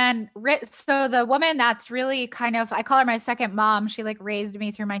 Oh. And so the woman that's really kind of, I call her my second mom. She like raised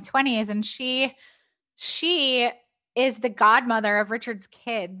me through my 20s, and she is the godmother of Richard's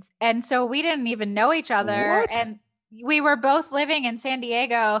kids. And so we didn't even know each other. What? And we were both living in San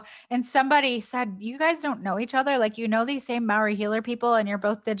Diego, and somebody said, you guys don't know each other. Like, these same Maori healer people, and you're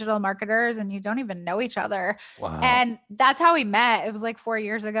both digital marketers and you don't even know each other. Wow. And that's how we met. It was like 4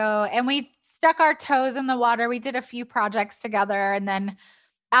 years ago. And we stuck our toes in the water. We did a few projects together. And then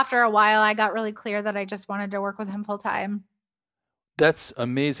after a while, I got really clear that I just wanted to work with him full time. That's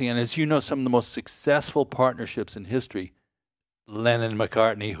amazing. And as you know, some of the most successful partnerships in history, Lennon,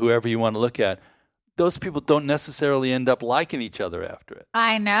 McCartney, whoever you want to look at, those people don't necessarily end up liking each other after it.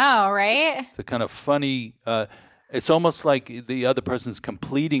 I know, right? It's a kind of funny, it's almost like the other person's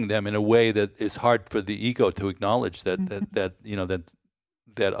completing them in a way that is hard for the ego to acknowledge that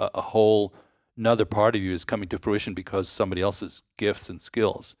a whole another part of you is coming to fruition because somebody else's gifts and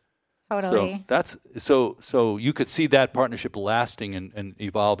skills. Totally. So you could see that partnership lasting and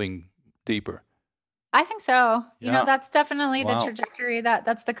evolving deeper. I think so. Yeah. That's definitely the trajectory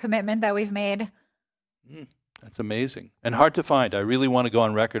that's the commitment that we've made. That's amazing and hard to find. I really want to go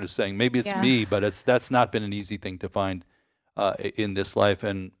on record as saying maybe it's me, but that's not been an easy thing to find in this life.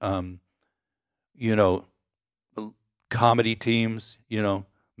 And comedy teams,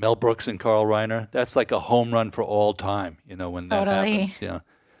 Mel Brooks and Carl Reiner, that's like a home run for all time. When that happens. Yeah.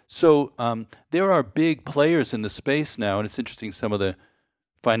 So there are big players in the space now, and it's interesting. Some of the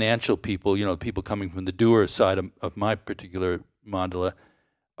financial people, people coming from the doer side of my particular mandala,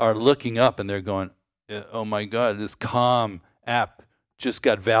 are looking up and they're going, "Oh my God, this Calm app just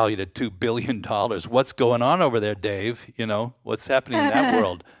got valued at $2 billion. What's going on over there, Dave? What's happening in that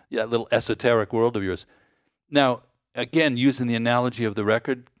world? Yeah, that little esoteric world of yours." Now, again, using the analogy of the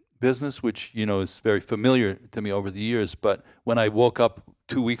record business, which is very familiar to me over the years, but when I woke up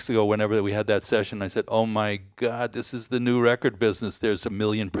 2 weeks ago, whenever we had that session, I said, "Oh my God, this is the new record business. There's 1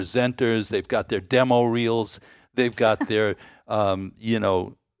 million presenters. They've got their demo reels. They've got their, they've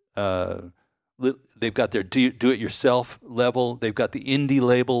got their do-it-yourself level. They've got the indie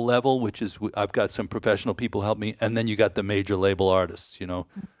label level, which is I've got some professional people help me, and then you got the major label artists,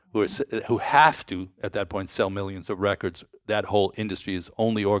 who have to at that point sell millions of records. That whole industry is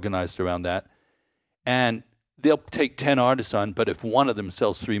only organized around that, and they'll take 10 artists on, but if one of them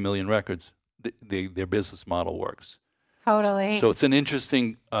sells 3 million records, their business model works. Totally. So it's an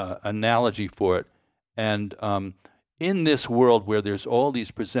interesting analogy for it. And in this world where there's all these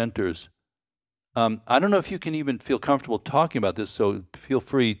presenters, I don't know if you can even feel comfortable talking about this, so feel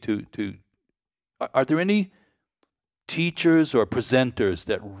free to are there any teachers or presenters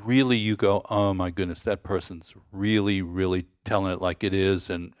that really you go, oh my goodness, that person's really, really telling it like it is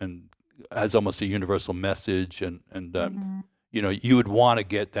and has almost a universal message and you know, you would want to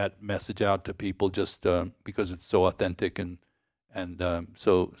get that message out to people just because it's so authentic and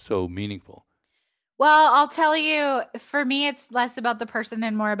so meaningful? Well, I'll tell you, for me, it's less about the person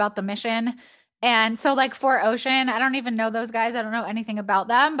and more about the mission. And so, like for Ocean, I don't even know those guys. I don't know anything about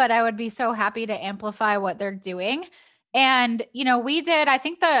them, but I would be so happy to amplify what they're doing. And you know, I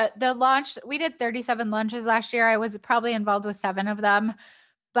think the launch, we did 37 lunches last year. I was probably involved with 7 of them.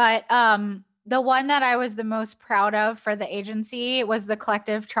 But the one that I was the most proud of for the agency was the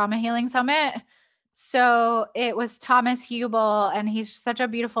Collective Trauma Healing Summit. So it was Thomas Hubel, and he's such a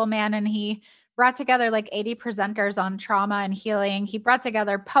beautiful man, and he brought together like 80 presenters on trauma and healing. He brought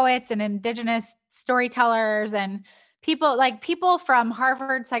together poets and indigenous storytellers and people from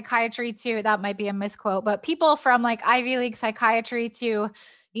Harvard psychiatry to, that might be a misquote, but people from like Ivy League psychiatry to,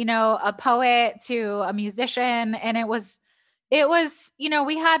 you know, a poet to a musician. And it was, you know,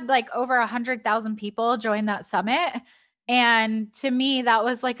 we had like over 100,000 people join that summit. And to me, that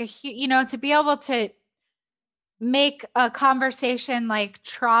was like you know, to be able to make a conversation like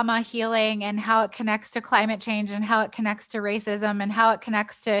trauma healing and how it connects to climate change and how it connects to racism and how it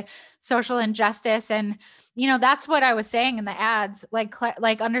connects to social injustice. And, you know, that's what I was saying in the ads, like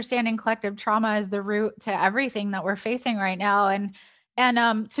understanding collective trauma is the root to everything that we're facing right now.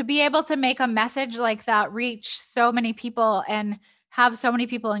 And to be able to make a message like that reach so many people and have so many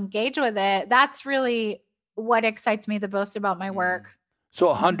people engage with it, that's really what excites me the most about my work. So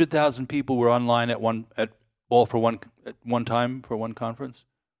 100,000 people were online at one time for one conference?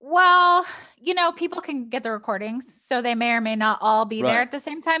 Well, you know, people can get the recordings, so they may or may not all be there at the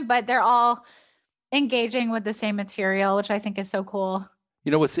same time, but they're all engaging with the same material, which I think is so cool.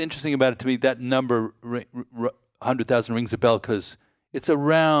 You know, what's interesting about it to me, that number, 100,000 rings a bell, because it's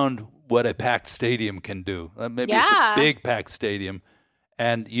around what a packed stadium can do. Maybe it's a big packed stadium.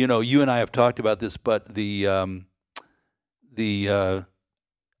 And, you know, you and I have talked about this, but the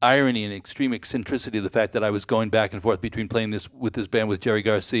irony and extreme eccentricity of the fact that I was going back and forth between playing this with this band with Jerry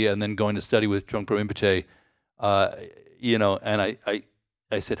Garcia and then going to study with Trungpa Rinpoche, you know, and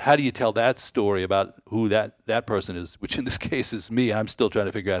I said, how do you tell that story about who that person is, which in this case is me. I'm still trying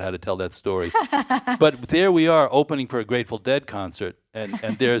to figure out how to tell that story. But there we are opening for a Grateful Dead concert, and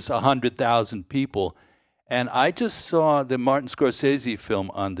there's 100,000 people. And I just saw the Martin Scorsese film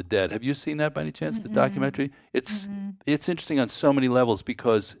on the Dead. Have you seen that by any chance, the documentary? It's interesting on so many levels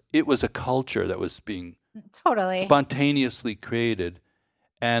because it was a culture that was being spontaneously created.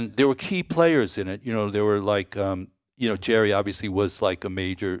 And there were key players in it. You know, there were like, you know, Jerry obviously was like a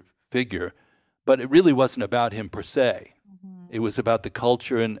major figure, but it really wasn't about him per se. It was about the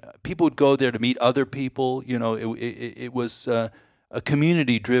culture, and people would go there to meet other people. You know, it was a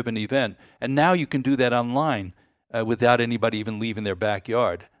community-driven event. And now you can do that online without anybody even leaving their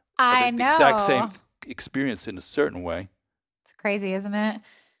backyard. I know. The exact same experience in a certain way. It's crazy, isn't it?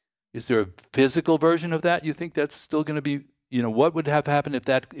 Is there a physical version of that? You think that's still going to be, you know, what would have happened if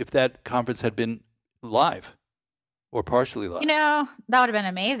that conference had been live or partially live? You know, that would have been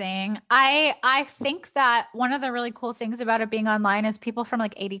amazing. I think that one of the really cool things about it being online is people from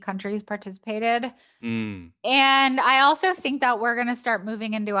like 80 countries participated. And I also think that we're going to start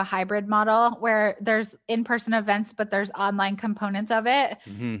moving into a hybrid model where there's in-person events, but there's online components of it.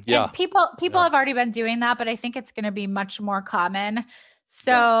 Yeah. And people have already been doing that, but I think it's going to be much more common.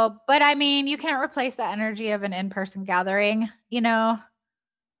 So, but I mean, you can't replace the energy of an in-person gathering, you know,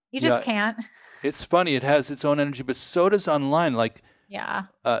 you just can't. It's funny. It has its own energy, but so does online. Like,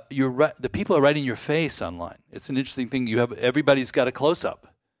 you're right. The people are right in your face online. It's an interesting thing. Everybody's got a close-up.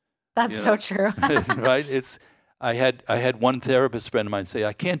 That's so true. Right? I had one therapist friend of mine say,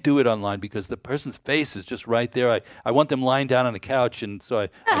 I can't do it online because the person's face is just right there. I want them lying down on the couch, and so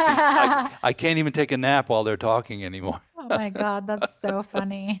I can't even take a nap while they're talking anymore. Oh my God, that's so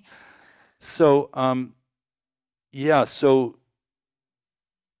funny. So, so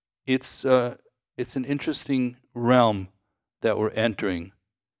it's an interesting realm that we're entering,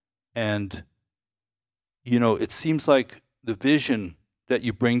 and you know, it seems like the vision that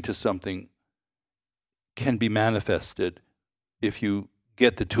you bring to something can be manifested if you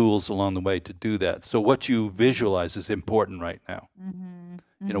get the tools along the way to do that. So what you visualize is important right now.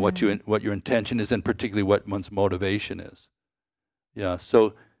 You know, what your intention is, and particularly what one's motivation is. Yeah.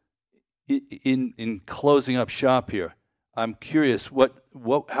 So in closing up shop here, I'm curious,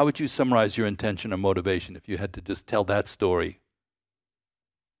 how would you summarize your intention or motivation if you had to just tell that story?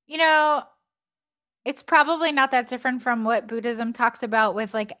 It's probably not that different from what Buddhism talks about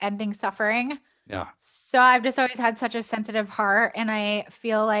with like ending suffering. Yeah. So I've just always had such a sensitive heart, and I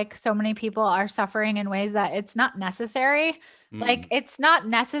feel like so many people are suffering in ways that it's not necessary. Like it's not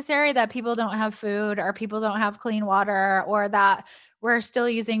necessary that people don't have food or people don't have clean water or that we're still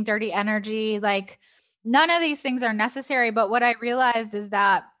using dirty energy. Like none of these things are necessary. But what I realized is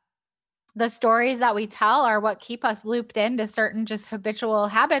that the stories that we tell are what keep us looped into certain just habitual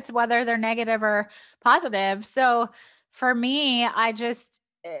habits, whether they're negative or positive. So for me, I just,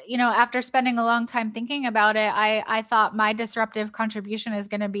 after spending a long time thinking about it, I thought my disruptive contribution is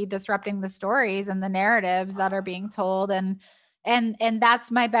going to be disrupting the stories and the narratives that are being told. And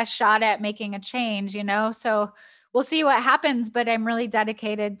that's my best shot at making a change, So we'll see what happens, but I'm really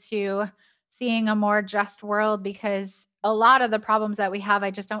dedicated to seeing a more just world because a lot of the problems that we have,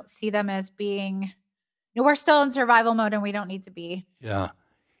 I just don't see them as being, we're still in survival mode and we don't need to be. Yeah.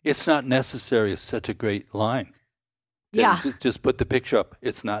 It's not necessary is such a great line. Yeah. Just put the picture up.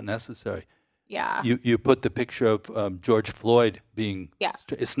 It's not necessary. Yeah. You put the picture of George Floyd being,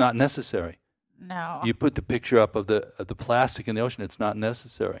 it's not necessary. No. You put the picture up of the plastic in the ocean. It's not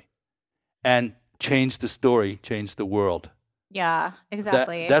necessary. And change the story, change the world. Yeah,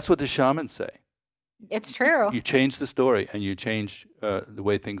 exactly. That's what the shamans say. It's true. You change the story and you change the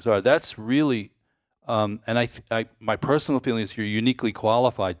way things are. That's really, and my personal feeling is you're uniquely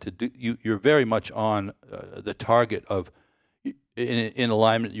qualified to do. You're very much on the target of in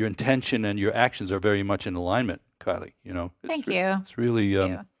alignment. Your intention and your actions are very much in alignment, Kylie. Thank you. It's really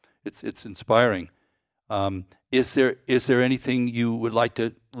it's inspiring. Is there anything you would like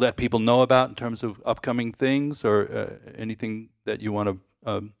to let people know about in terms of upcoming things or anything that you want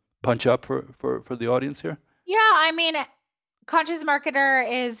to punch up for the audience here? Yeah, I mean, Conscious Marketer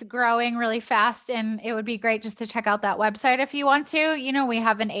is growing really fast, and it would be great just to check out that website if you want to. We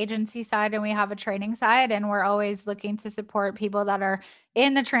have an agency side and we have a training side, and we're always looking to support people that are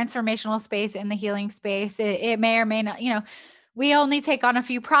in the transformational space, in the healing space. It may or may not, we only take on a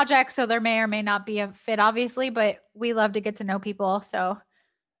few projects, so there may or may not be a fit, obviously, but we love to get to know people.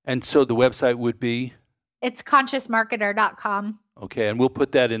 And so the website would be? It's consciousmarketer.com. Okay, and we'll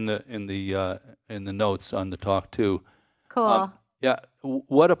put that in the notes on the talk too. Cool.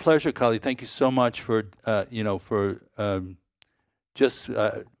 What a pleasure, Kylie. Thank you so much for just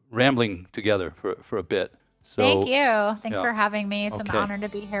rambling together for a bit. So, thank you. Thanks for having me. It's an honor to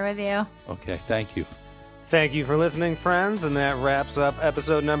be here with you. Okay, thank you. Thank you for listening, friends, and that wraps up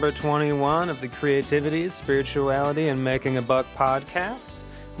episode number 21 of the Creativity, Spirituality, and Making a Buck podcast.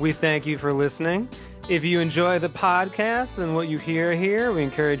 We thank you for listening. If you enjoy the podcast and what you hear here, we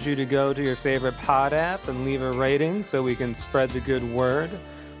encourage you to go to your favorite pod app and leave a rating so we can spread the good word.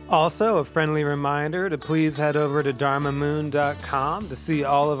 Also, a friendly reminder to please head over to dharmamoon.com to see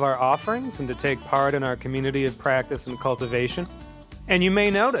all of our offerings and to take part in our community of practice and cultivation. And you may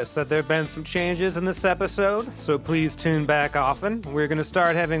notice that there have been some changes in this episode, so please tune back often. We're going to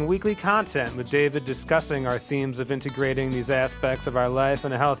start having weekly content with David discussing our themes of integrating these aspects of our life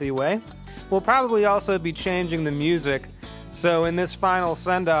in a healthy way. We'll probably also be changing the music, so in this final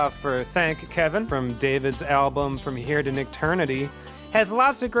send-off for Thank Kevin from David's album From Here to Nichternity, has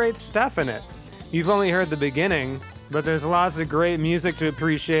lots of great stuff in it. You've only heard the beginning, but there's lots of great music to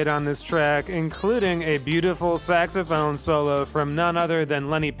appreciate on this track, including a beautiful saxophone solo from none other than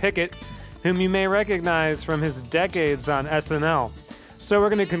Lenny Pickett, whom you may recognize from his decades on SNL. So we're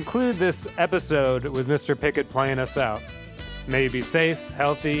going to conclude this episode with Mr. Pickett playing us out. May you be safe,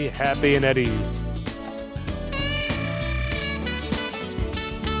 healthy, happy, and at ease.